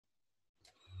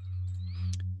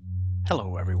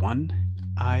Hello, everyone.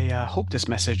 I hope this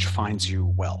message finds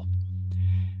you well.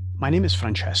 My name is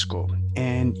Francesco,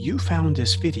 and you found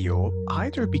this video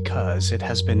either because it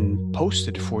has been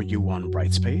posted for you on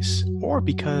Brightspace or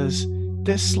because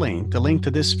this link, the link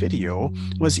to this video,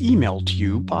 was emailed to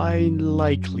you by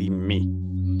likely me.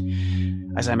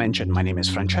 As I mentioned, my name is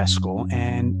Francesco,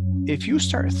 and if you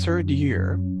start third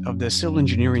year of the Civil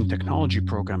Engineering Technology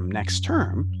program next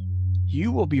term,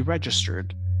 you will be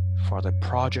registered for the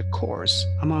project course,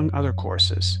 among other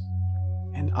courses.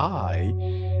 And I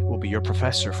will be your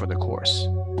professor for the course,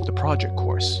 the project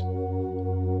course.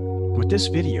 With this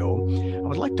video, I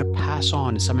would like to pass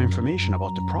on some information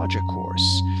about the project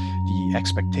course, the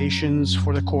expectations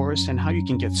for the course, and how you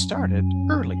can get started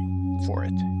early for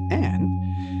it, and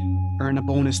earn a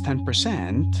bonus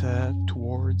 10%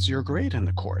 towards your grade in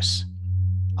the course.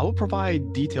 I will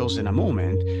provide details in a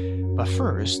moment, but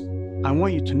first, I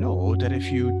want you to know that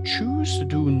if you choose to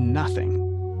do nothing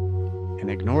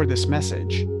and ignore this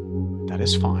message, that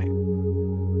is fine.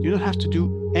 You don't have to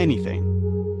do anything.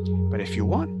 But if you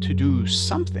want to do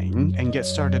something and get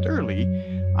started early,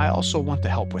 I also want to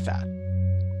help with that.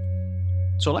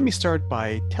 So let me start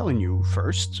by telling you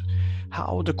first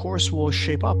how the course will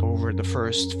shape up over the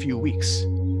first few weeks.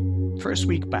 First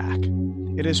week back,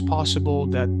 it is possible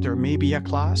that there may be a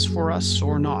class for us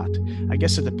or not. I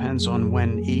guess it depends on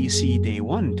when AC Day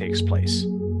 1 takes place,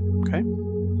 okay?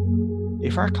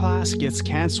 If our class gets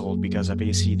canceled because of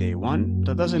AC Day 1,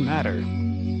 that doesn't matter.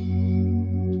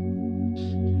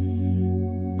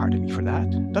 Pardon me for that.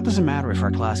 That doesn't matter if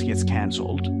our class gets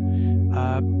canceled.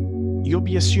 You'll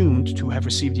be assumed to have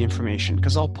received the information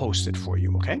because I'll post it for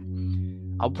you, okay?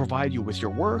 I'll provide you with your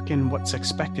work and what's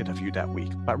expected of you that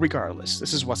week. But regardless,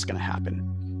 this is what's going to happen.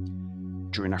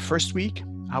 During our first week,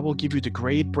 I will give you the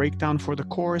grade breakdown for the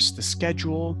course, the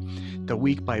schedule, the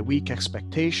week-by-week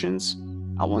expectations.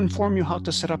 I will inform you how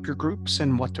to set up your groups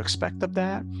and what to expect of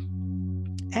that.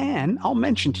 And I'll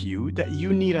mention to you that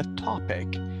you need a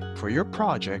topic for your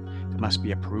project that must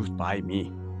be approved by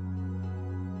me.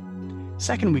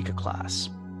 Second week of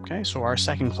class, okay? So our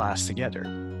second class together.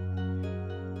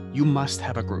 You must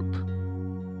have a group,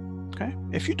 okay?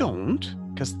 If you don't,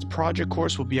 because the project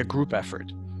course will be a group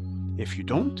effort. If you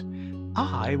don't,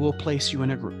 I will place you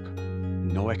in a group,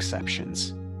 no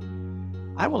exceptions.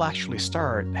 I will actually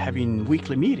start having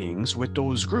weekly meetings with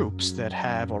those groups that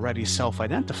have already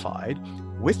self-identified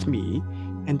with me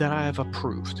and that I have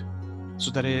approved.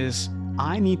 So that is,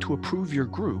 I need to approve your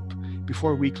group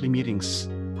before weekly meetings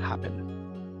happen.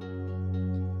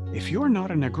 If you're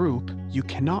not in a group, you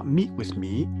cannot meet with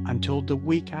me until the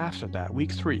week after that,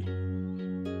 week 3.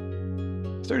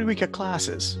 Third week of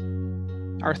classes,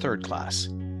 our third class.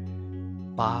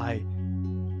 By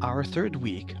our third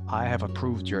week, I have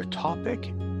approved your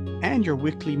topic and your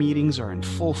weekly meetings are in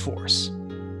full force.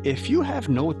 If you have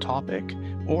no topic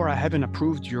or I haven't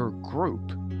approved your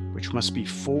group, which must be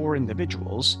 4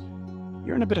 individuals,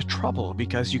 you're in a bit of trouble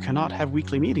because you cannot have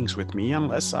weekly meetings with me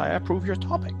unless I approve your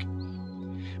topic.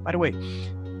 By the way,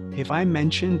 if I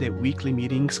mentioned that weekly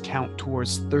meetings count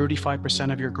towards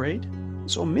 35% of your grade,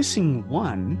 so missing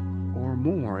 1 or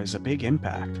more is a big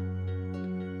impact.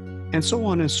 And so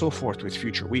on and so forth with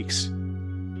future weeks.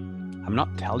 I'm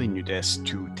not telling you this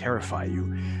to terrify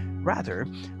you. Rather,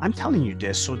 I'm telling you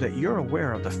this so that you're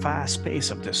aware of the fast pace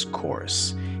of this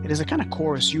course. It is a kind of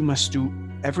course you must do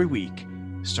every week,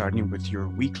 starting with your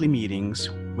weekly meetings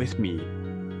with me,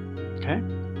 okay?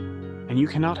 And you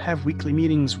cannot have weekly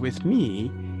meetings with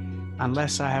me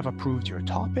unless I have approved your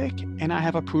topic and I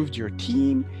have approved your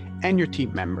team and your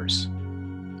team members.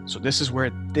 So this is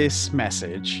where this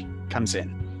message comes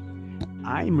in.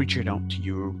 I'm reaching out to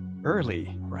you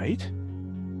early, right?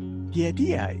 The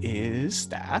idea is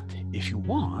that if you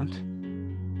want,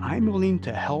 I'm willing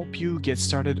to help you get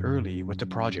started early with the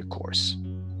project course.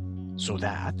 So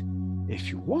that if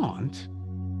you want,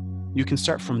 you can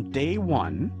start from day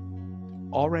 1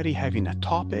 already having a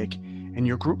topic and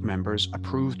your group members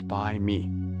approved by me.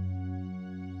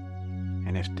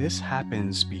 And if this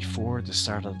happens before the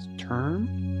start of the term,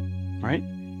 right,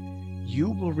 you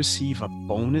will receive a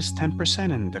bonus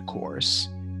 10% in the course.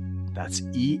 That's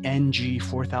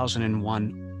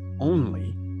ENG4001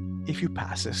 only if you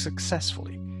pass it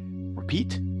successfully.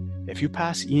 Repeat, if you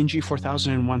pass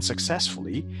ENG4001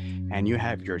 successfully and you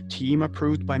have your team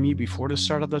approved by me before the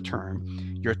start of the term,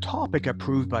 your topic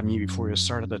approved by me before the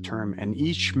start of the term, and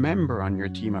each member on your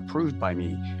team approved by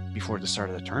me before the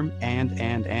start of the term, and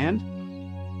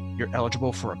you're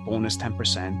eligible for a bonus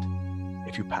 10%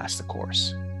 if you pass the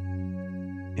course.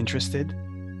 Interested?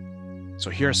 So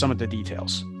here are some of the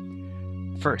details.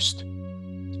 First,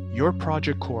 your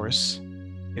project course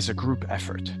is a group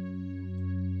effort.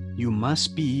 You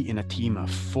must be in a team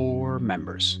of 4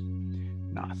 members,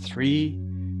 not 3,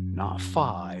 not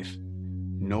 5,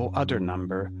 no other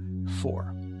number,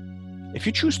 4. If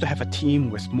you choose to have a team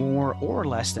with more or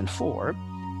less than 4,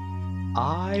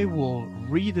 I will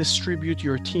redistribute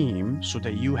your team so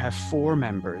that you have 4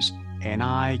 members and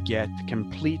I get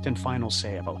complete and final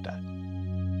say about that.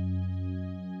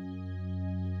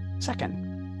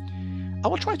 Second, I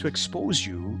will try to expose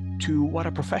you to what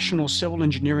a professional civil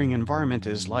engineering environment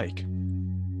is like,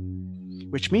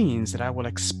 which means that I will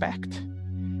expect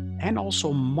and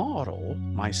also model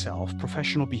myself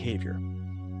professional behavior.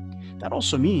 That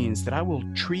also means that I will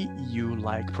treat you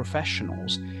like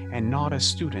professionals and not as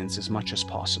students as much as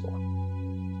possible.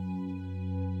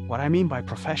 What I mean by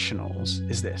professionals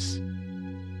is this.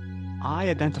 I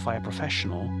identify a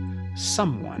professional,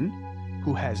 someone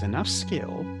who has enough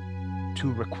skill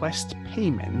to request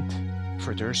payment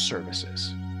for their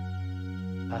services.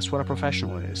 That's what a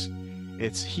professional is.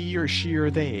 It's he or she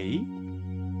or they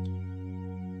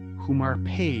whom are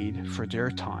paid for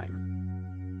their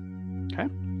time. Okay?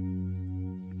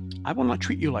 I will not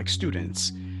treat you like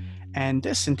students, and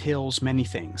this entails many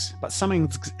things, but some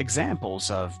examples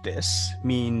of this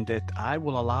mean that I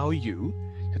will allow you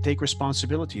to take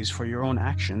responsibilities for your own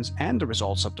actions and the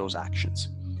results of those actions.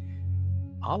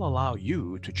 I'll allow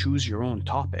you to choose your own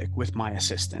topic with my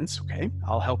assistance, okay?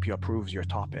 I'll help you approve your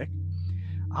topic.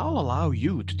 I'll allow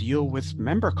you to deal with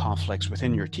member conflicts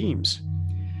within your teams.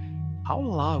 I'll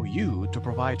allow you to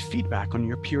provide feedback on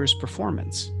your peers'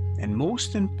 performance. And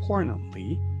most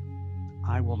importantly,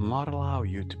 I will not allow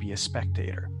you to be a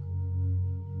spectator.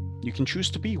 You can choose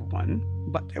to be one,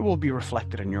 but it will be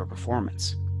reflected in your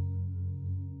performance.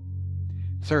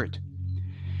 Third,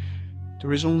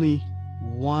 there is only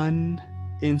one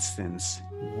instance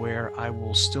where I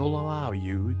will still allow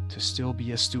you to still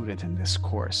be a student in this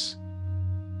course.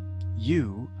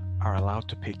 You are allowed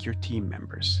to pick your team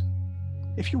members,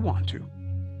 if you want to.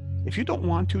 If you don't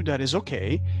want to, that is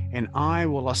okay, and I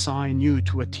will assign you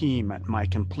to a team at my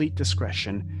complete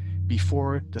discretion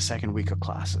before the second week of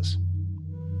classes.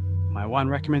 My one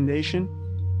recommendation,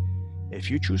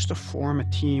 if you choose to form a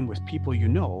team with people you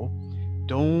know,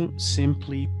 don't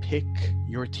simply pick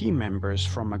your team members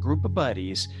from a group of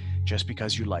buddies just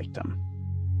because you like them.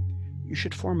 You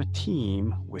should form a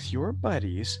team with your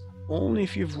buddies only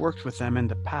if you've worked with them in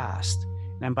the past.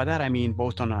 And by that I mean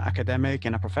both on an academic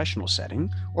and a professional setting,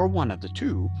 or one of the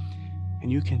two,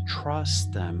 and you can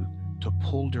trust them to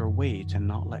pull their weight and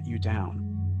not let you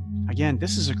down. Again,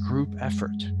 this is a group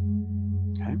effort.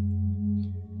 Okay?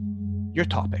 Your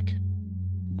topic.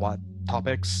 What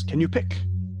topics can you pick?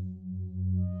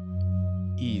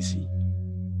 Easy.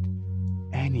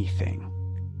 Anything.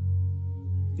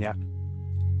 Yeah,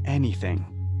 anything.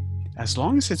 As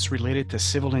long as it's related to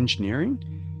civil engineering,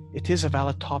 it is a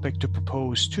valid topic to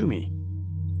propose to me.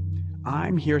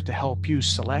 I'm here to help you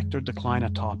select or decline a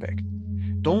topic.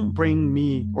 Don't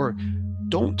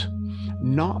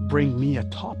not bring me a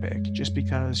topic just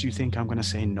because you think I'm going to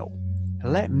say no.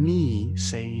 Let me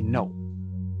say no.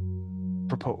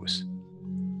 Propose.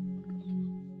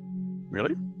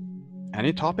 Really?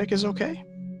 Any topic is okay?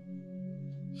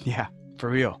 Yeah, for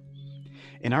real.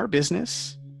 In our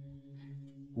business,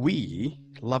 we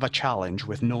love a challenge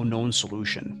with no known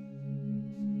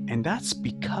solution. And that's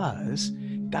because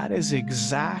that is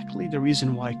exactly the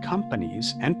reason why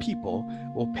companies and people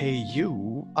will pay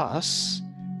you, us,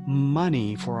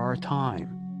 money for our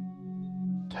time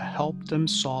to help them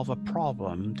solve a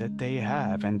problem that they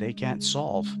have and they can't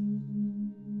solve.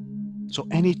 So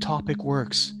any topic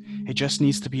works. It just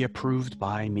needs to be approved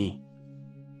by me.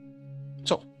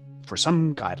 So, for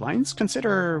some guidelines,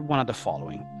 consider one of the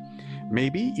following.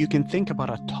 Maybe you can think about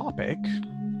a topic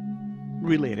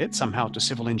related somehow to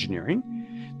civil engineering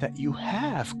that you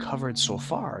have covered so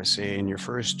far, say in your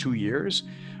first 2 years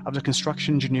of the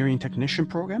construction engineering technician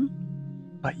program,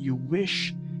 but you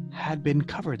wish had been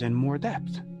covered in more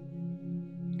depth.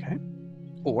 Okay?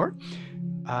 Or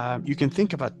you can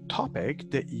think of a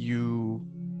topic that you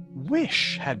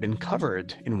wish had been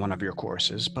covered in one of your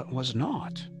courses but was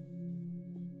not.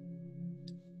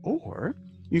 Or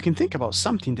you can think about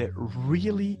something that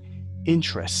really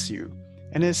interests you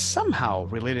and is somehow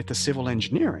related to civil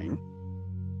engineering.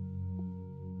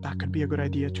 That could be a good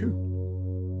idea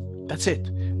too. That's it.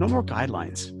 No more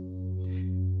guidelines.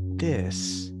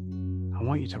 This, I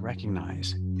want you to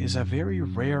recognize, is a very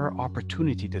rare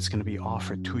opportunity that's going to be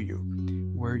offered to you,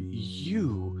 where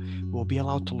you will be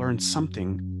allowed to learn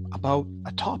something about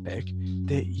a topic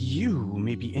that you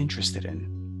may be interested in.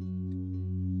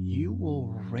 You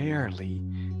will rarely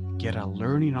get a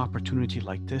learning opportunity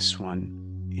like this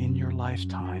one in your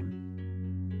lifetime.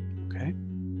 Okay?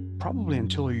 probably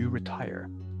until you retire.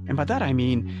 And by that I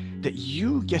mean that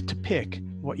you get to pick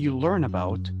what you learn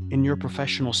about in your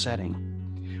professional setting,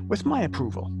 with my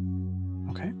approval,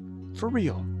 okay? For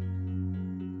real.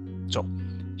 So,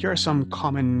 here are some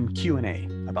common Q&A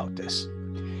about this.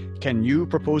 Can you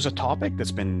propose a topic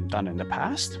that's been done in the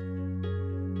past?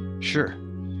 Sure,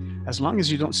 as long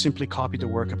as you don't simply copy the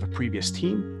work of a previous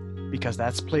team, because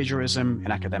that's plagiarism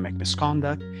and academic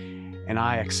misconduct, and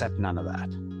I accept none of that.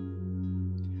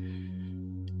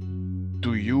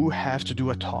 Do you have to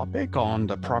do a topic on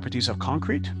the properties of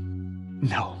concrete?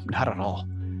 No, not at all.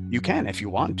 You can if you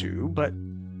want to, but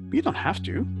you don't have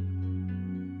to.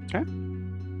 Okay?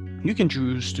 You can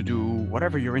choose to do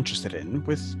whatever you're interested in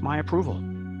with my approval.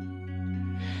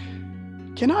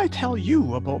 Can I tell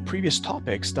you about previous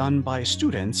topics done by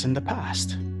students in the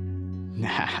past?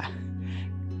 Nah,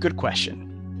 good question.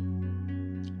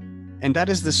 And that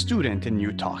is the student in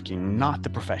you talking, not the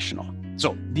professional.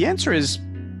 So the answer is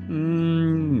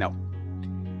no.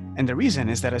 And the reason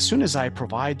is that as soon as I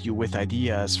provide you with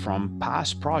ideas from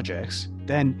past projects,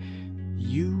 then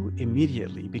you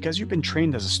immediately, because you've been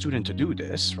trained as a student to do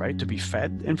this, right, to be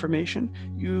fed information,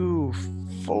 you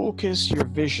focus your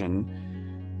vision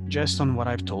just on what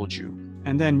I've told you.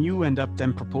 And then you end up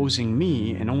then proposing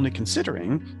me and only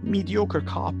considering mediocre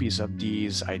copies of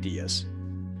these ideas.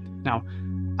 Now,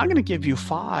 I'm going to give you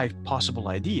 5 possible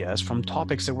ideas from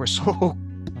topics that were so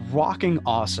rocking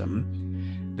awesome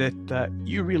that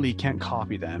you really can't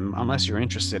copy them unless you're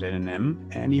interested in them.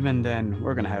 And even then,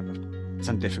 we're going to have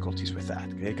some difficulties with that,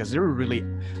 okay? Because they're really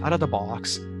out of the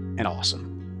box and awesome.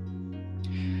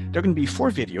 There are going to be 4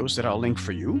 videos that I'll link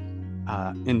for you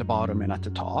in the bottom and at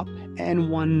the top, and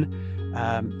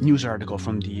 1 news article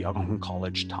from the Algonquin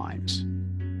College Times.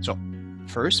 So,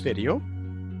 first video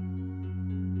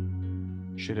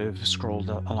should have scrolled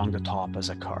along the top as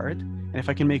a card, and if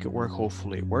I can make it work,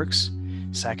 hopefully it works.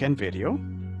 Second video,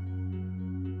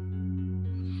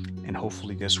 and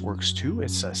hopefully this works too.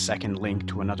 It's a second link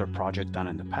to another project done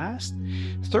in the past.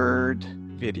 Third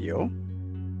video,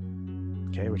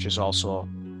 okay, which is also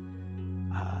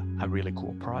a really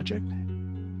cool project.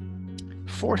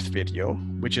 Fourth video,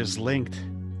 which is linked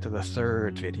to the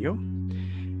third video.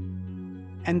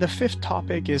 And the 5th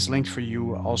topic is linked for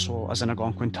you also as an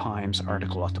Algonquin Times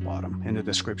article at the bottom in the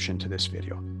description to this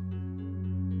video.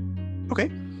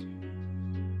 Okay.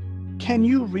 Can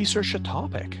you research a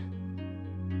topic?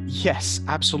 Yes,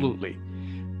 absolutely,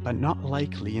 but not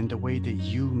likely in the way that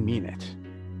you mean it.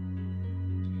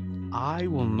 I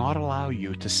will not allow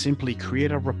you to simply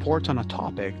create a report on a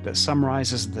topic that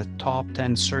summarizes the top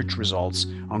 10 search results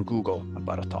on Google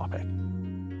about a topic.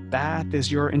 That is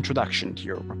your introduction to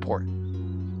your report.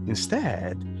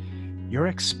 Instead, you're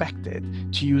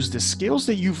expected to use the skills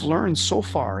that you've learned so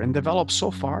far and developed so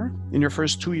far in your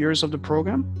first 2 years of the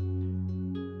program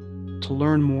to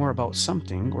learn more about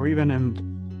something, or even,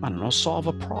 I don't know, solve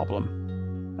a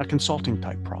problem, a consulting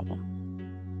type problem.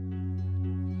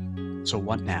 So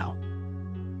what now?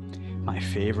 My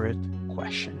favorite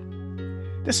question.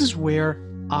 This is where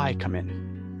I come in.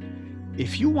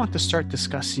 If you want to start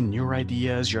discussing your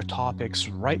ideas, your topics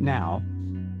right now,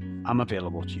 I'm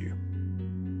available to you.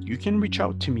 You can reach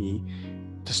out to me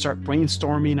to start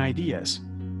brainstorming ideas.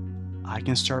 I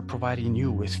can start providing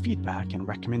you with feedback and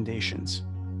recommendations.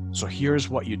 So here's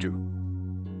what you do.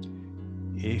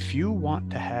 If you want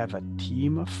to have a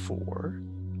team of 4,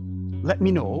 let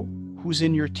me know who's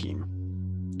in your team.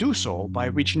 Do so by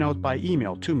reaching out by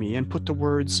email to me and put the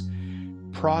words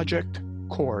project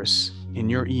course in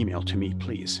your email to me,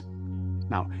 please.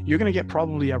 Now, you're going to get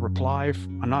probably a reply,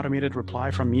 an automated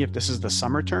reply from me if this is the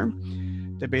summer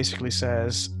term that basically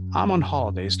says, I'm on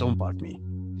holidays, don't bug me.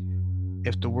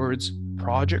 If the words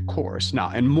project course,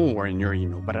 now and more in your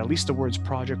email, but at least the words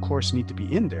project course need to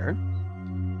be in there,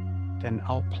 then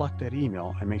I'll pluck that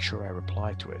email and make sure I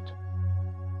reply to it.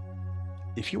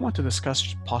 If you want to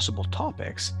discuss possible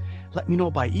topics, let me know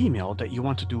by email that you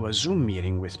want to do a Zoom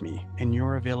meeting with me and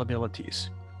your availabilities.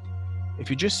 If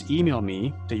you just email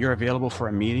me that you're available for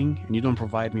a meeting and you don't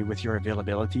provide me with your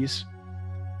availabilities,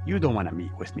 you don't want to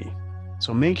meet with me.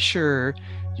 So make sure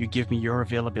you give me your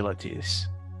availabilities.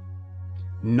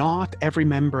 Not every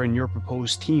member in your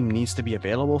proposed team needs to be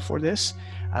available for this,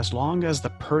 as long as the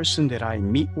person that I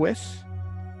meet with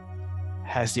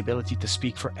has the ability to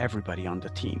speak for everybody on the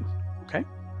team, okay?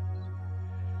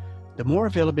 The more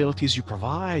availabilities you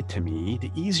provide to me,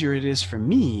 the easier it is for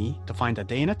me to find a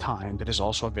day and a time that is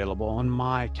also available on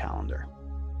my calendar.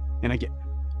 And again,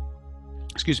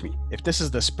 if this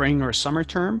is the spring or summer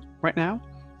term right now,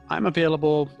 I'm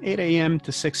available 8 a.m.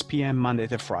 to 6 p.m. Monday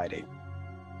to Friday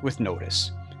with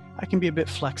notice. I can be a bit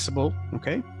flexible,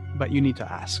 okay? but you need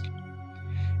to ask.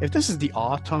 If this is the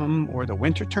autumn or the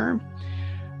winter term,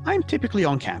 I'm typically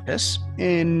on campus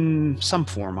in some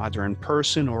form, either in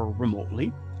person or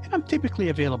remotely, and I'm typically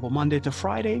available Monday to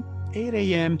Friday, 8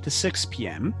 a.m. to 6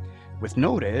 p.m. with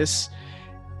notice,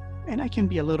 and I can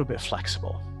be a little bit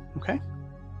flexible, okay?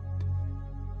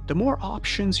 The more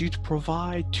options you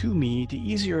provide to me, the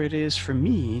easier it is for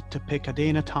me to pick a day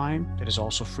and a time that is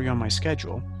also free on my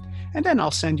schedule, and then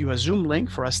I'll send you a Zoom link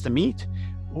for us to meet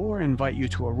or invite you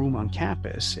to a room on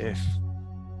campus if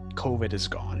COVID is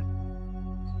gone.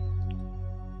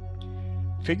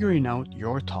 Figuring out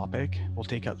your topic will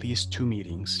take at least 2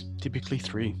 meetings, typically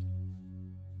 3.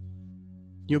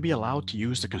 You'll be allowed to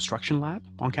use the construction lab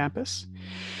on campus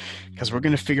because we're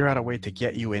going to figure out a way to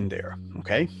get you in there,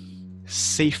 okay?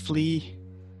 Safely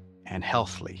and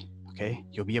healthily, okay?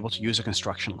 You'll be able to use a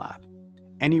construction lab.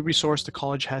 Any resource the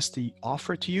college has to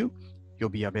offer to you, you'll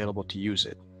be available to use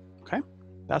it, okay?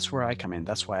 That's where I come in.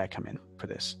 That's why I come in for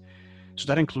this. So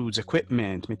that includes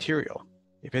equipment, material.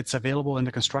 If it's available in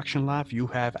the construction lab, you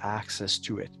have access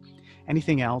to it.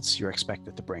 Anything else, you're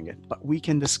expected to bring it, but we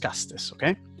can discuss this,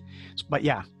 okay? But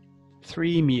yeah,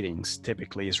 3 meetings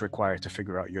typically is required to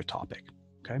figure out your topic,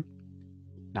 okay?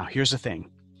 Now, here's the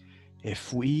thing.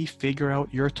 If we figure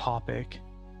out your topic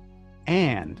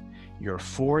and your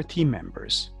 4 team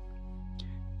members,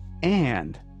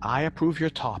 and I approve your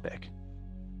topic,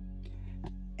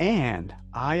 and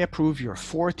I approve your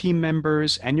 4 team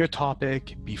members and your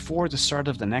topic before the start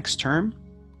of the next term,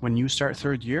 when you start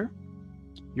 3rd year,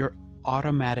 you're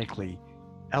automatically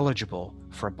eligible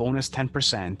for a bonus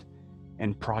 10%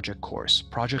 in project course,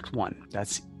 Project 1.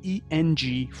 That's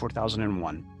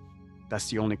ENG4001. That's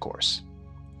the only course.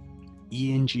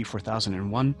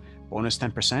 ENG4001, bonus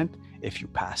 10% if you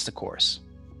pass the course.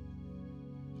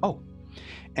 Oh,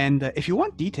 and if you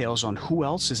want details on who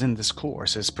else is in this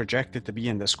course, is projected to be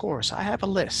in this course, I have a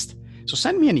list. So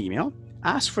send me an email,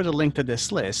 ask for the link to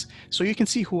this list so you can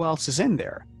see who else is in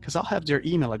there, because I'll have their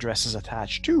email addresses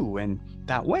attached too. And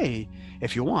that way,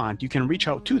 if you want, you can reach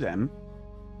out to them,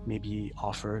 maybe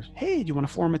offer, hey, do you want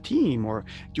to form a team, or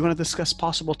do you want to discuss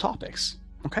possible topics?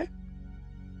 Okay?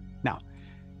 Now,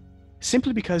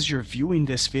 simply because you're viewing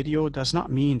this video does not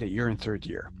mean that you're in 3rd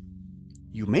year.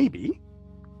 You may be,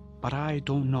 but I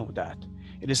don't know that.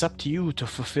 It is up to you to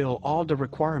fulfill all the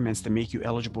requirements that make you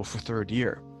eligible for 3rd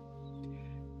year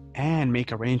and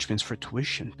make arrangements for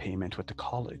tuition payment with the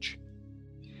college.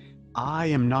 I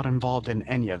am not involved in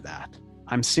any of that.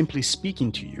 I'm simply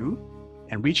speaking to you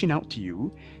and reaching out to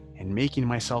you and making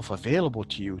myself available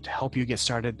to you to help you get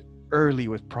started early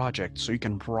with projects so you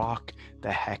can rock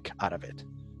the heck out of it.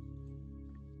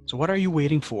 So what are you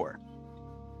waiting for?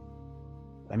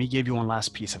 Let me give you one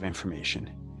last piece of information.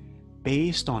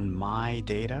 Based on my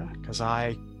data, because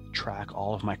I track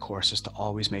all of my courses to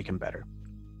always make them better,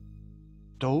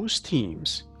 those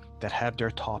teams that have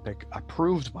their topic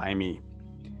approved by me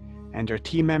and their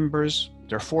team members,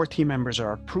 their 4 team members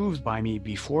are approved by me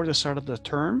before the start of the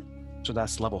term, so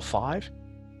that's level 5,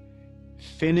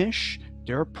 finish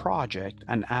their project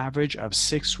an average of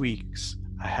 6 weeks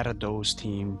ahead of those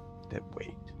teams that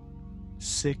wait.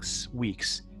 6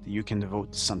 weeks that you can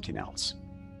devote to something else.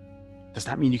 Does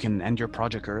that mean you can end your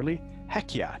project early?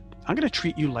 Heck yeah. I'm going to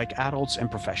treat you like adults and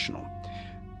professional.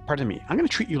 Pardon me, I'm going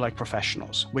to treat you like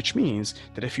professionals, which means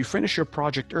that if you finish your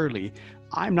project early,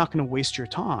 I'm not going to waste your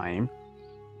time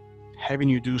having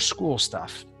you do school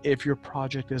stuff if your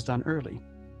project is done early.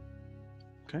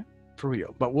 Okay, for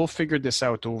real. But we'll figure this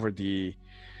out over the,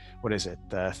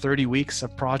 30 weeks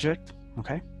of project,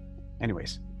 okay?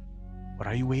 Anyways, what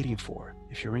are you waiting for?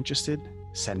 If you're interested,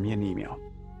 send me an email,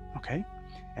 okay?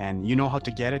 And you know how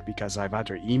to get it because I've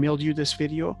either emailed you this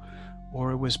video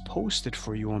or it was posted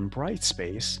for you on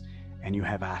Brightspace and you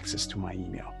have access to my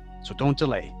email. So don't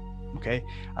delay, okay?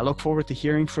 I look forward to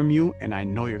hearing from you and I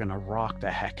know you're gonna rock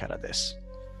the heck out of this.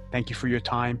 Thank you for your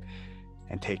time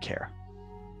and take care.